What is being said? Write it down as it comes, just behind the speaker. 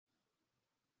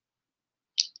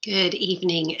Good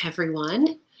evening,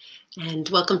 everyone, and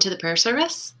welcome to the prayer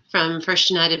service from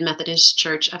First United Methodist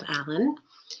Church of Allen.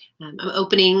 I'm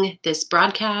opening this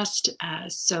broadcast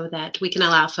so that we can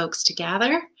allow folks to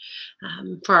gather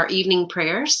for our evening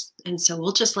prayers, and so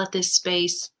we'll just let this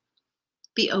space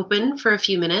be open for a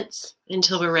few minutes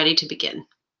until we're ready to begin.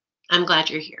 I'm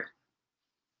glad you're here.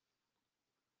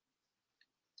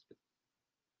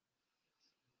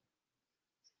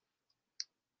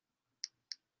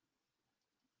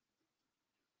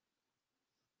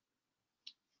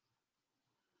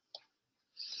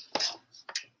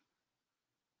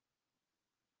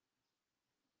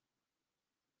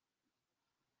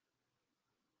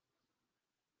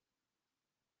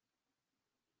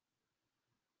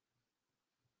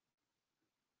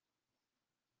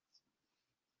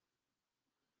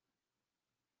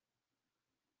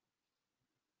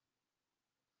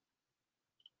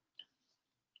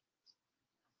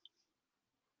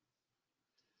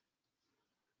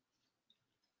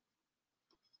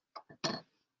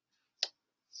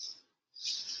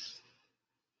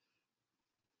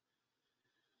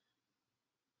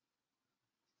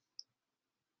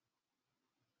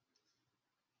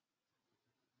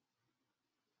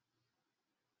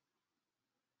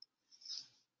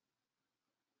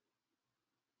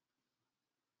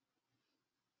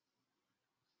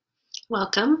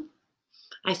 Welcome.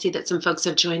 I see that some folks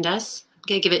have joined us. I'm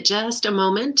going to give it just a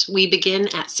moment. We begin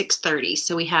at 6:30,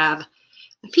 so we have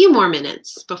a few more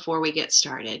minutes before we get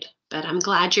started, but I'm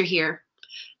glad you're here,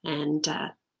 and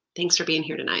thanks for being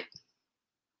here tonight.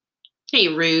 Hey,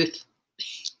 Ruth.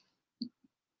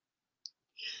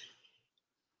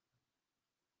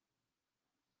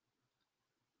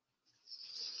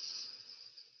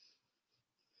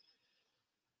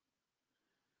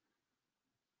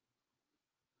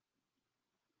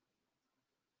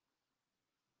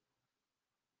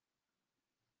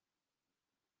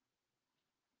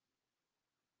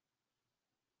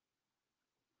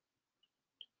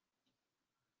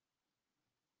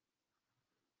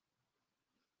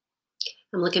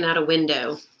 I'm looking out a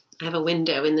window. I have a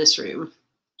window in this room.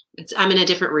 I'm in a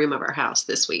different room of our house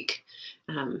this week.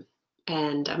 And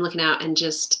I'm looking out and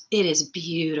it is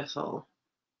beautiful.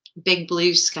 Big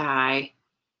blue sky.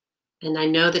 And I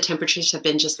know the temperatures have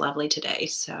been just lovely today.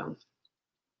 So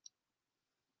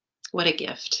what a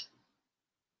gift.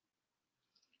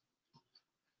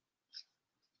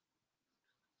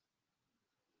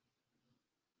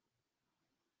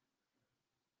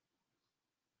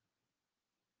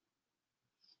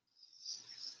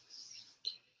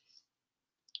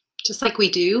 Just like we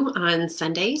do on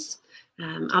Sundays,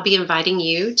 I'll be inviting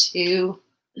you to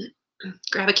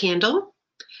grab a candle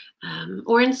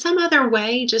or in some other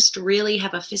way, just really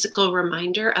have a physical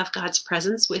reminder of God's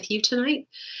presence with you tonight.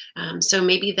 So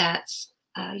maybe that's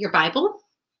your Bible.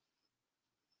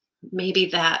 Maybe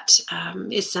that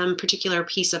is some particular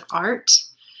piece of art,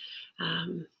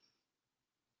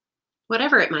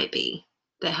 whatever it might be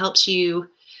that helps you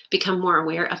become more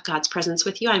aware of God's presence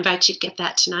with you. I invite you to get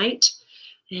that tonight.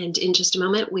 And in just a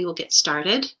moment, we will get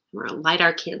started. We're going to light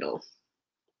our candle.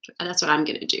 That's what I'm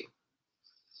going to do.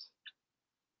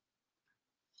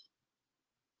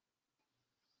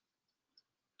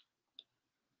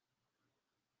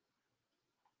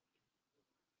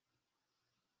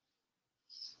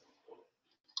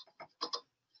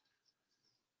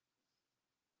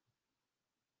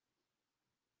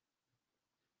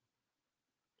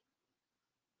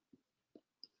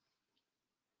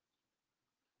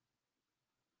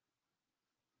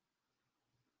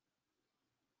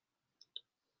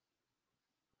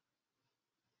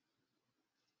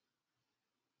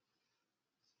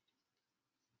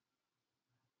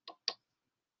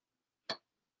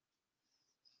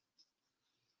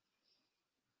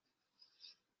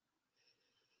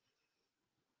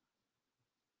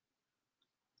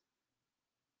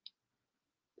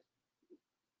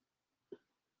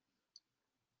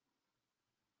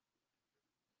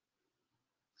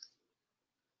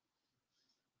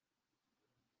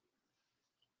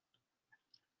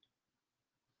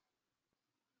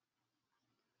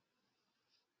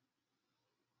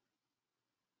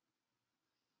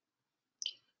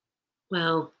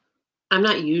 Well, I'm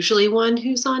not usually one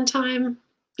who's on time.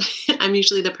 I'm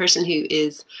usually the person who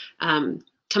is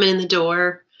coming in the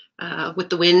door with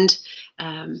the wind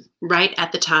right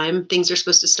at the time things are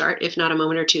supposed to start, if not a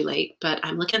moment or two late. But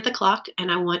I'm looking at the clock and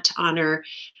I want to honor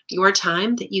your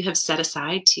time that you have set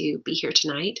aside to be here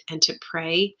tonight and to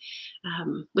pray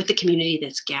with the community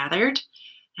that's gathered.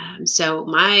 So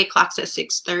my clock's at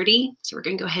 6:30, so we're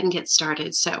going to go ahead and get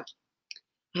started. So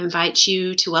I invite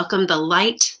you to welcome the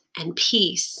light and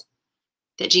peace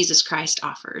that Jesus Christ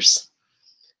offers.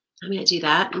 I'm going to do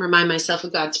that and remind myself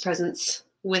of God's presence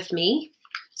with me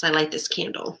as I light this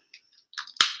candle.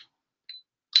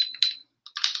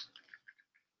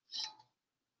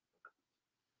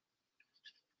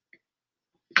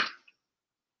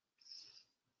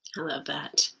 I love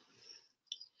that.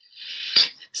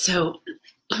 So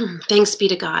thanks be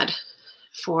to God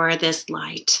for this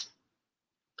light.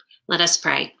 Let us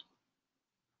pray.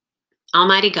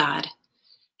 Almighty God,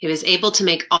 who is able to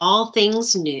make all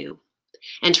things new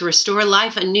and to restore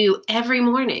life anew every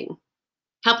morning,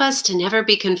 help us to never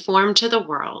be conformed to the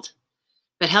world,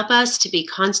 but help us to be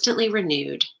constantly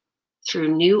renewed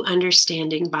through new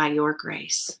understanding by your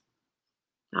grace.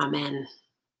 Amen.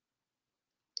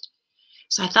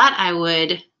 So I thought I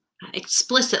would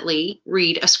explicitly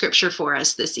read a scripture for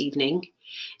us this evening.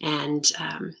 And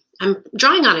I'm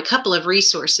drawing on a couple of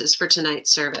resources for tonight's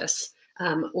service.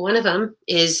 One of them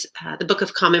is the Book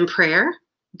of Common Prayer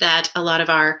that a lot of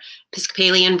our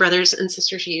Episcopalian brothers and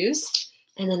sisters use.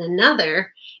 And then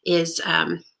another is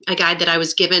a guide that I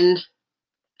was given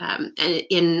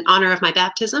in honor of my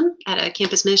baptism at a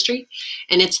campus ministry.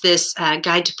 And it's this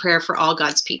Guide to Prayer for All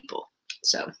God's People.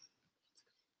 So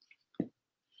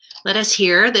let us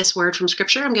hear this word from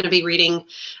Scripture. I'm going to be reading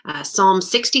Psalm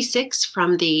 66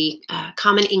 from the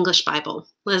Common English Bible.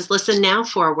 Let us listen now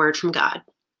for a word from God.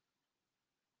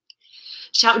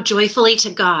 Shout joyfully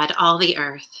to God, all the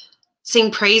earth.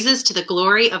 Sing praises to the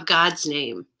glory of God's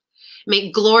name.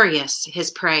 Make glorious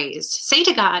his praise. Say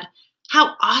to God,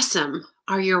 how awesome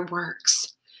are your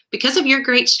works. Because of your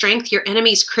great strength, your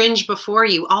enemies cringe before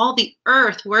you. All the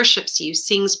earth worships you,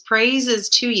 sings praises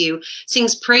to you,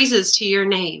 sings praises to your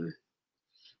name.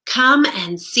 Come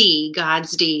and see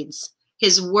God's deeds.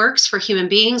 His works for human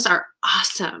beings are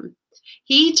awesome.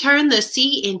 He turned the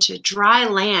sea into dry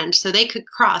land so they could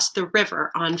cross the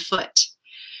river on foot.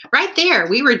 Right there,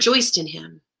 we rejoiced in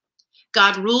him.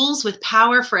 God rules with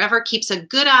power forever, keeps a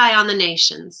good eye on the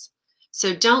nations.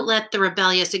 So don't let the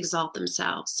rebellious exalt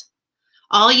themselves.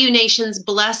 All you nations,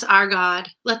 bless our God.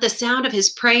 Let the sound of his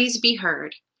praise be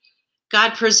heard.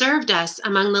 God preserved us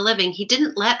among the living. He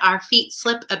didn't let our feet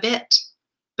slip a bit.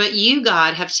 But you,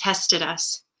 God, have tested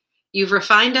us. You've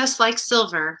refined us like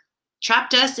silver,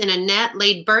 trapped us in a net,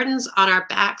 laid burdens on our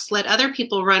backs, let other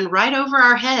people run right over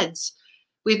our heads.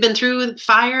 We've been through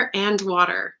fire and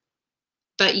water.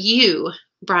 But you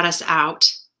brought us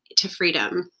out to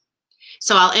freedom.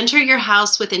 So I'll enter your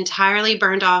house with entirely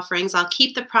burned offerings. I'll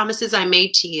keep the promises I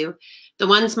made to you, the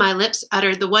ones my lips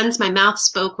uttered, the ones my mouth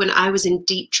spoke when I was in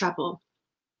deep trouble.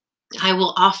 I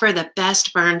will offer the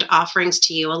best burned offerings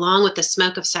to you, along with the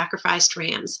smoke of sacrificed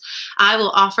rams. I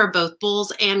will offer both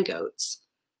bulls and goats.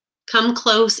 Come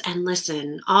close and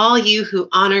listen, all you who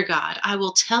honor God. I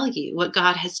will tell you what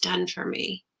God has done for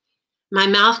me. My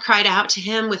mouth cried out to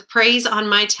him with praise on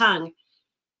my tongue.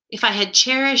 If I had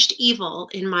cherished evil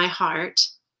in my heart,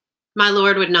 my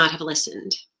Lord would not have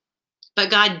listened. But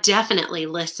God definitely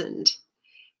listened.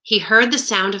 He heard the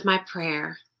sound of my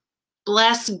prayer.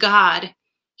 Bless God.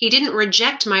 He didn't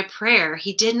reject my prayer.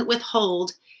 He didn't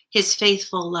withhold his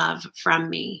faithful love from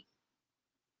me.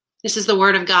 This is the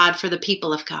word of God for the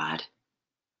people of God.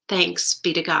 Thanks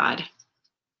be to God.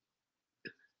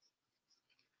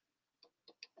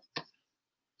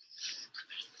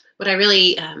 What I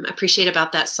really appreciate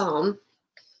about that psalm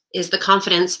is the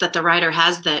confidence that the writer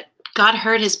has that God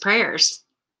heard his prayers,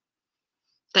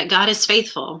 that God is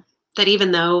faithful, that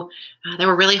even though there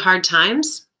were really hard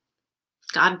times,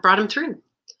 God brought him through.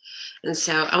 And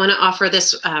so I want to offer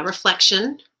this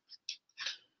reflection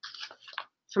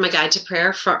from a guide to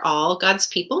prayer for all God's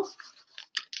people.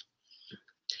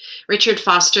 Richard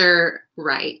Foster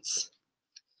writes,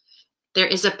 there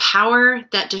is a power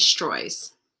that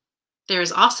destroys. There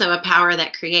is also a power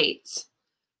that creates.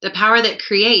 The power that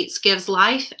creates gives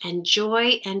life and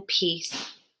joy and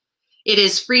peace. It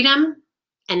is freedom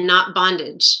and not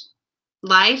bondage,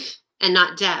 life and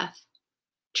not death,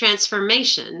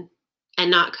 transformation and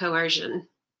not coercion.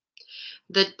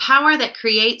 The power that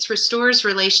creates restores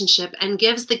relationship and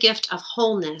gives the gift of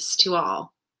wholeness to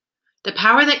all. The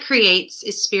power that creates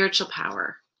is spiritual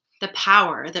power, the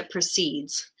power that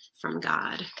proceeds from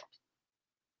God.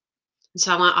 And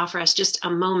so I want to offer us just a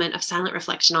moment of silent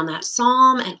reflection on that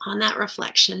psalm and on that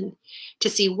reflection to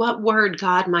see what word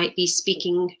God might be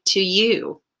speaking to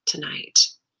you tonight.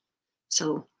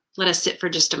 So let us sit for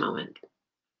just a moment.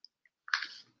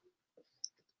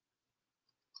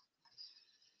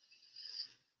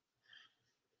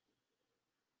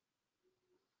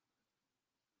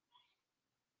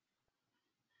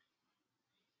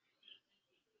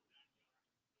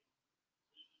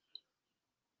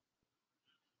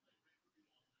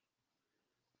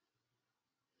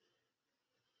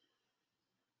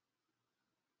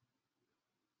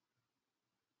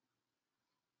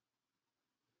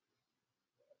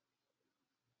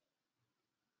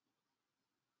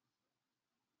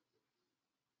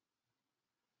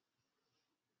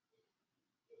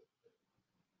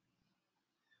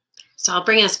 So I'll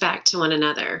bring us back to one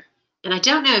another. And I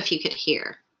don't know if you could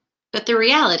hear, but the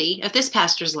reality of this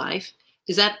pastor's life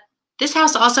is that this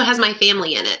house also has my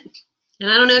family in it.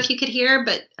 And I don't know if you could hear,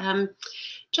 but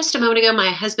just a moment ago, my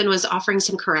husband was offering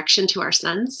some correction to our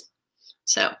sons.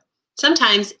 So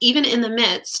sometimes, even in the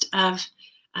midst of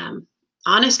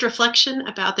honest reflection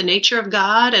about the nature of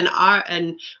God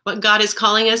and what God is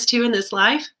calling us to in this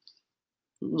life,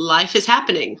 life is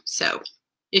happening. So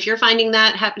if you're finding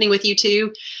that happening with you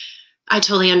too, I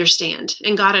totally understand,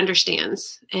 and God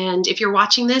understands. And if you're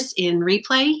watching this in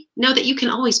replay, know that you can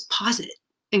always pause it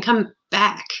and come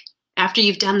back after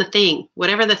you've done the thing,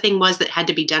 whatever the thing was that had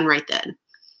to be done right then.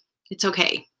 It's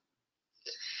okay.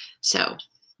 So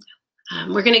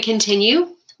we're going to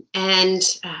continue, and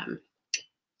I'm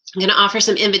going to offer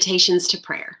some invitations to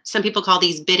prayer. Some people call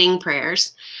these bidding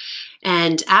prayers.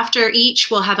 And after each,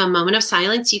 we'll have a moment of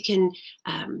silence. You can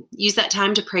use that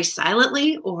time to pray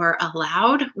silently or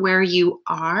aloud where you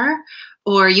are,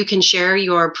 or you can share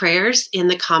your prayers in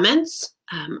the comments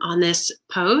on this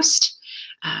post.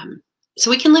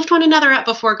 So we can lift one another up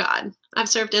before God. I've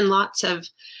served in lots of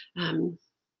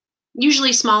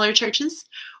usually smaller churches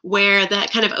where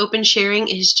that kind of open sharing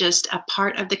is just a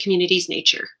part of the community's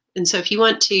nature. And so if you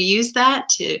want to use that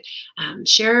to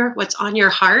share what's on your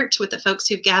heart with the folks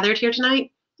who've gathered here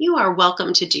tonight, you are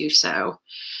welcome to do so.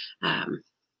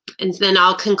 And then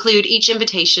I'll conclude each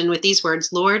invitation with these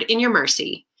words: Lord, in your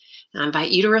mercy, I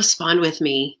invite you to respond with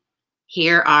me.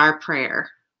 Hear our prayer.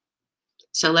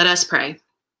 So let us pray.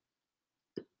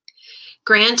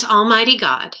 Grant, Almighty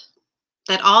God,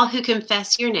 that all who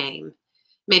confess your name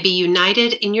may be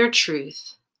united in your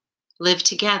truth, live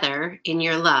together in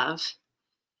your love,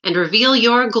 and reveal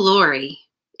your glory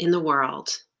in the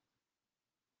world.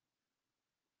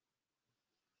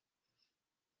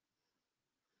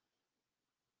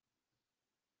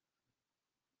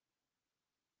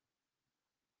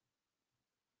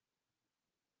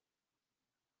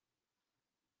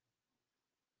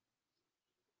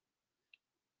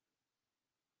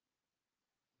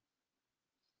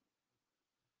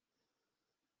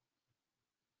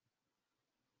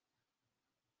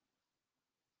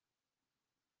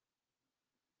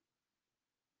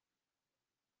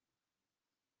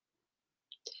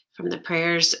 From the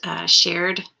prayers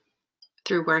shared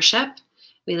through worship,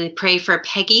 we pray for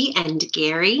Peggy and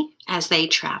Gary as they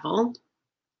travel,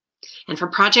 and for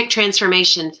Project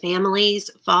Transformation families,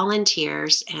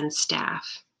 volunteers, and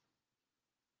staff.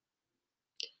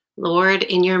 Lord,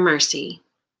 in your mercy,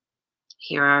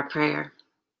 hear our prayer.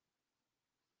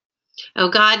 O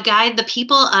God, guide the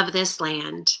people of this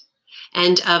land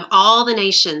and of all the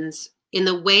nations in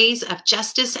the ways of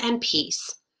justice and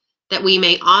peace, that we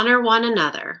may honor one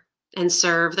another and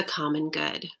serve the common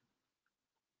good.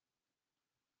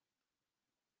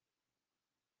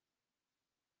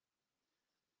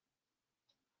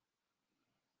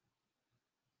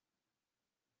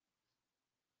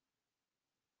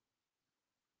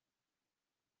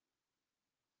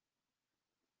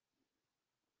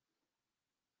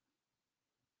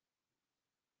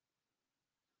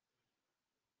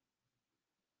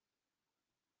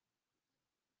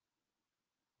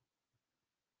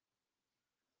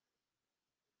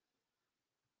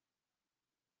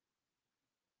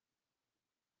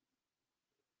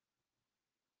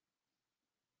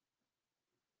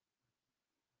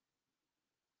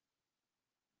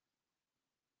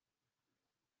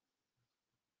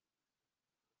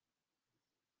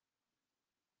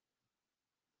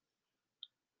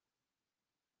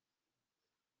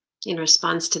 In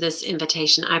response to this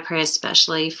invitation, I pray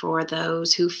especially for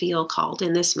those who feel called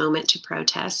in this moment to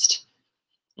protest,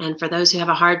 and for those who have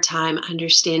a hard time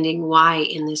understanding why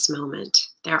in this moment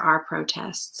there are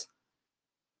protests.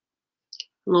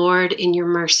 Lord, in your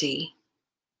mercy,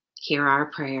 hear our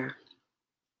prayer.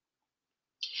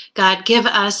 God, give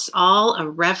us all a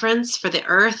reverence for the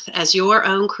earth as your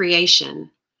own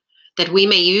creation, that we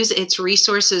may use its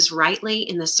resources rightly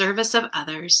in the service of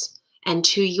others and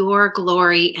to your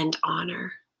glory and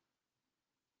honor.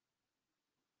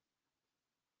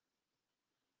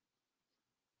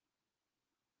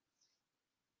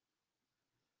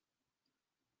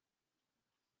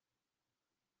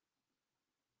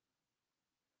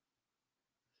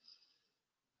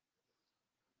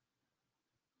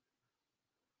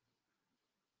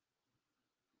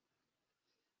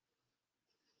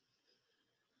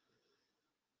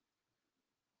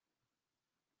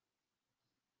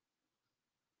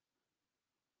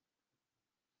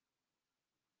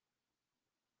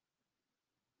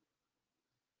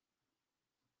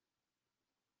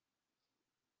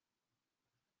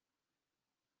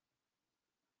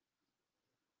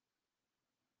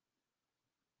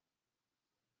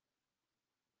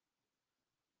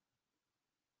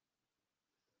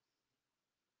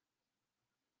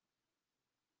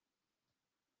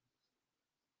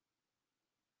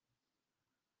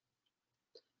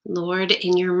 Lord,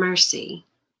 in your mercy,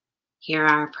 hear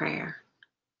our prayer.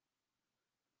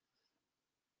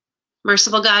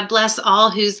 Merciful God, bless all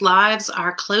whose lives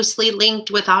are closely linked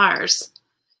with ours,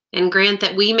 and grant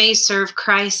that we may serve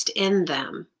Christ in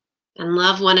them and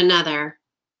love one another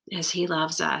as he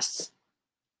loves us.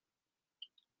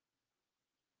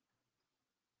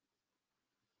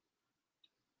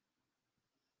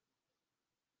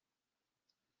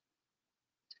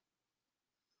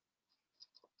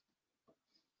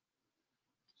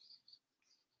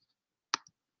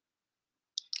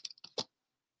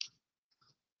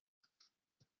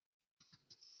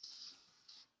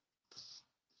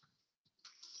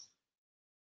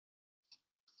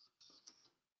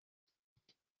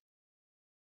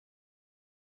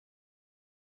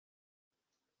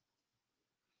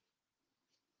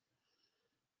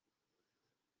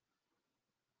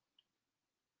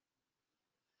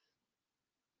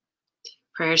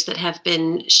 Prayers that have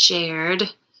been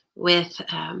shared with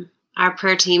our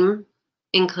prayer team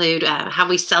include how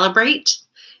we celebrate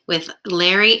with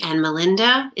Larry and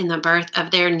Melinda in the birth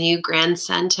of their new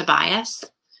grandson, Tobias.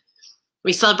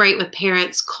 We celebrate with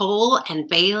parents Cole and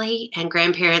Bailey and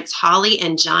grandparents Holly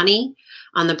and Johnny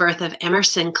on the birth of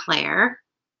Emerson Claire.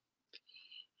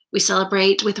 We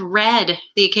celebrate with Red,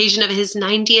 the occasion of his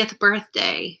 90th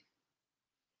birthday,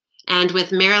 and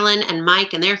with Marilyn and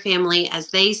Mike and their family as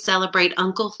they celebrate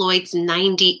Uncle Floyd's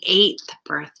 98th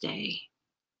birthday.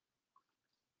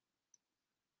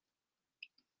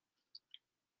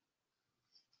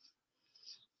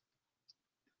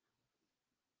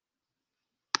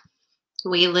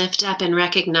 We lift up and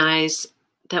recognize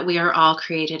that we are all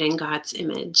created in God's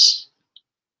image.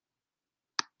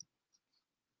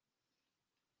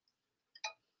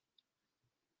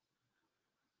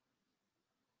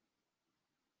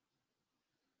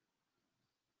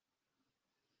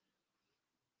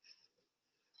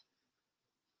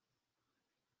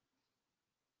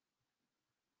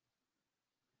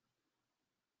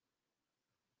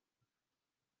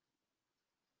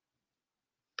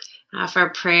 For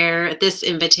prayer, this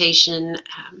invitation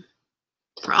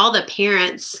for all the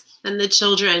parents and the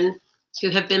children who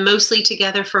have been mostly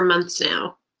together for months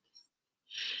now,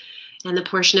 and the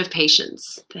portion of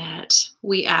patience that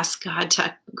we ask God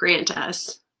to grant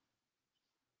us.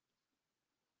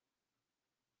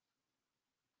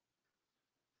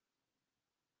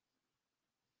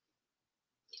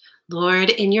 Lord,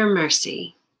 in your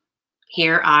mercy,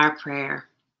 hear our prayer.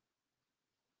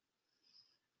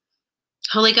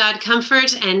 Holy God,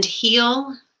 comfort and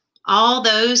heal all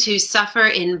those who suffer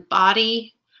in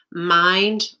body,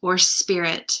 mind, or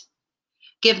spirit.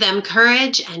 Give them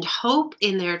courage and hope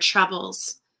in their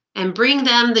troubles, and bring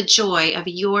them the joy of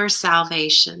your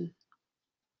salvation.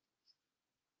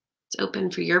 It's open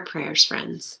for your prayers,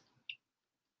 friends.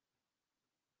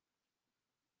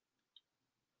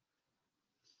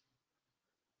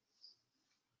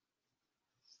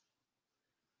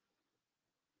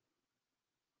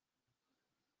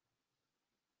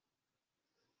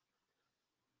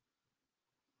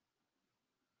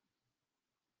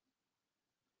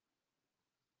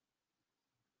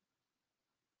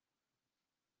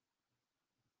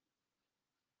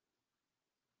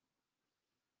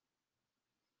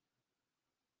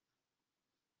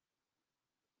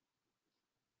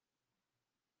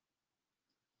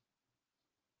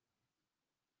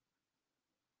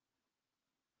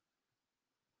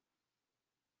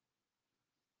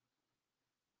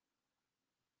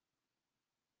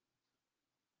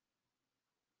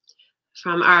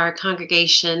 From our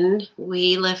congregation,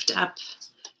 we lift up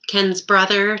Ken's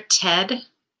brother, Ted,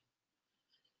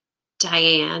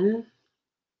 Diane,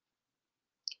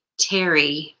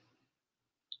 Terry,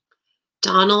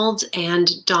 Donald,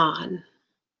 and Dawn.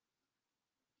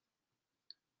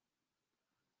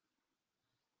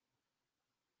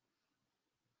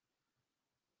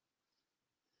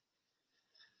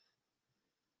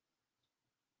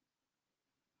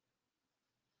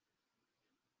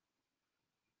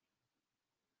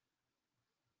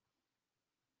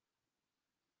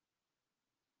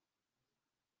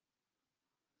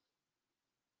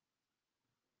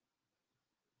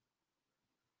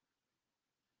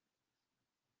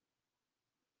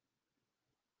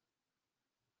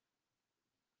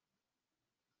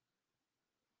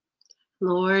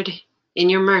 Lord,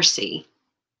 in your mercy,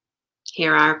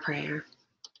 hear our prayer.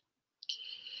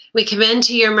 We commend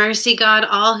to your mercy, God,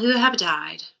 all who have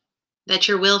died, that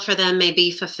your will for them may be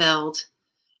fulfilled.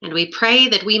 And we pray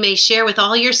that we may share with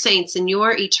all your saints in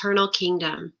your eternal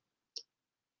kingdom.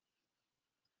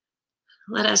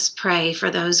 Let us pray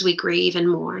for those we grieve and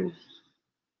mourn.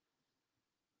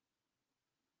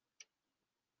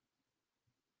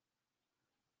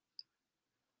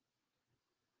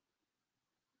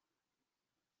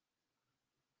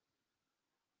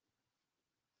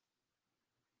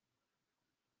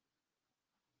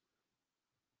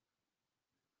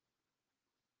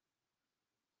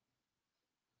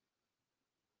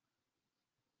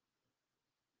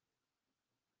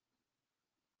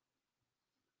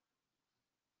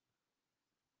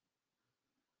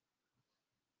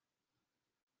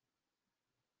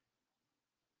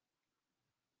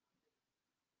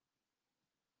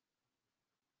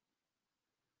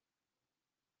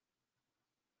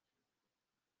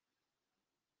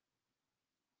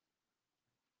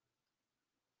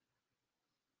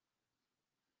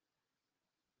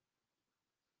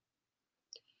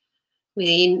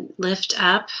 We lift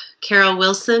up Carol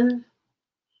Wilson,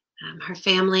 her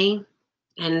family,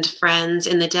 and friends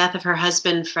in the death of her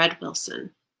husband, Fred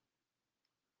Wilson.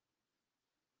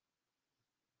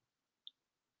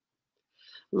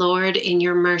 Lord, in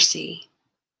your mercy,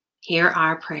 hear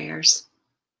our prayers.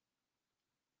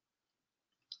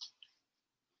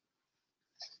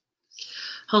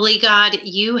 Holy God,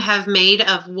 you have made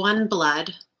of one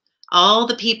blood all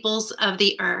the peoples of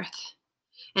the earth,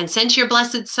 and sent your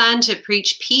blessed Son to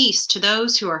preach peace to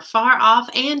those who are far off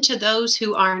and to those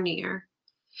who are near.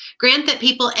 Grant that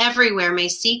people everywhere may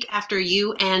seek after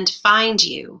you and find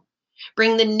you.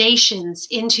 Bring the nations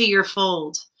into your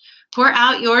fold. Pour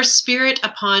out your Spirit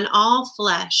upon all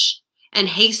flesh, and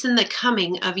hasten the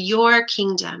coming of your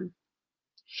kingdom.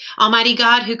 Almighty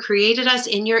God, who created us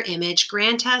in your image,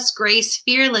 grant us grace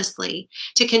fearlessly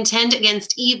to contend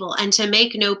against evil and to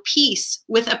make no peace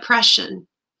with oppression,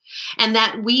 and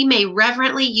that we may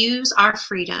reverently use our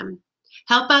freedom.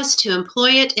 Help us to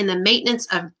employ it in the maintenance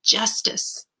of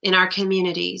justice in our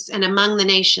communities and among the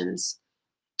nations,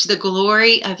 to the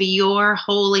glory of your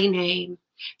holy name.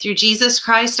 Through Jesus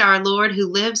Christ our Lord, who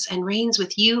lives and reigns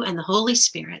with you and the Holy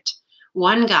Spirit,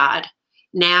 one God,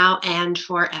 now and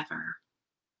forever.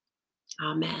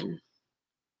 Amen.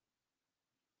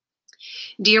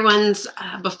 Dear ones,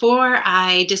 before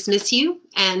I dismiss you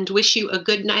and wish you a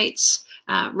good night's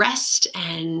rest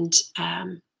and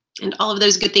all of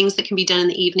those good things that can be done in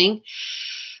the evening,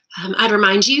 I'd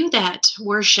remind you that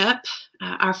worship,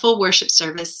 our full worship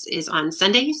service is on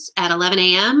Sundays at 11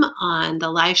 a.m. on the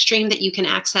live stream that you can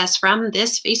access from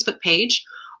this Facebook page,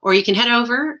 or you can head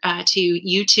over to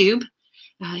YouTube,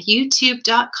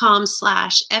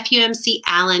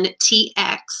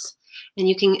 youtube.com/FUMCAllenTX, and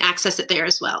you can access it there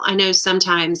as well. I know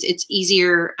sometimes it's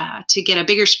easier to get a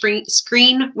bigger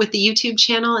screen with the YouTube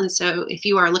channel, and so if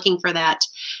you are looking for that,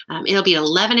 it'll be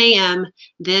 11 a.m.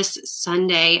 this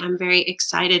Sunday. I'm very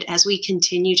excited as we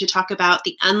continue to talk about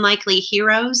the unlikely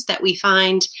heroes that we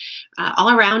find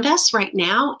all around us right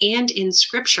now and in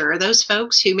Scripture, those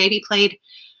folks who maybe played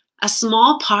a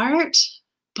small part,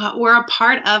 but were a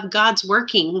part of God's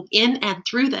working in and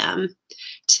through them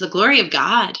to the glory of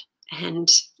God and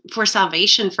for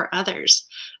salvation for others.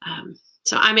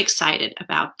 So I'm excited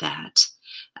about that.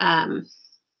 I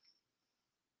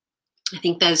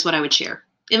think that is what I would share.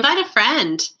 Invite a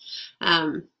friend.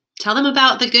 Tell them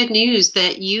about the good news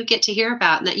that you get to hear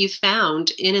about and that you've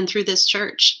found in and through this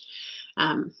church.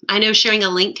 I know sharing a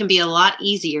link can be a lot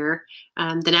easier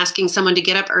than asking someone to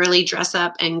get up early, dress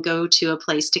up, and go to a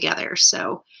place together.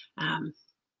 So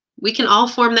we can all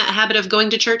form that habit of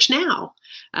going to church now.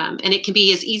 And it can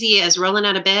be as easy as rolling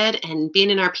out of bed and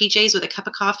being in our PJs with a cup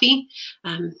of coffee,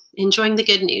 enjoying the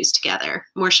good news together,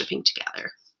 worshiping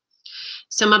together.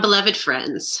 So my beloved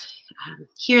friends,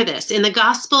 hear this. In the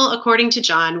Gospel according to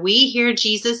John, we hear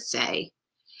Jesus say,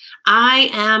 "I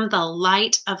am the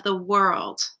light of the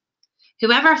world.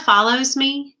 Whoever follows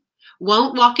me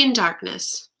won't walk in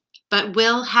darkness, but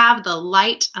will have the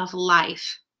light of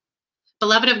life."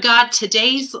 Beloved of God,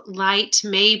 today's light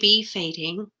may be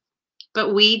fading,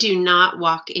 but we do not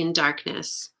walk in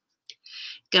darkness.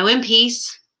 Go in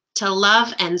peace to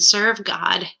love and serve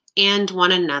God and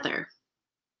one another.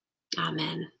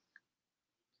 Amen.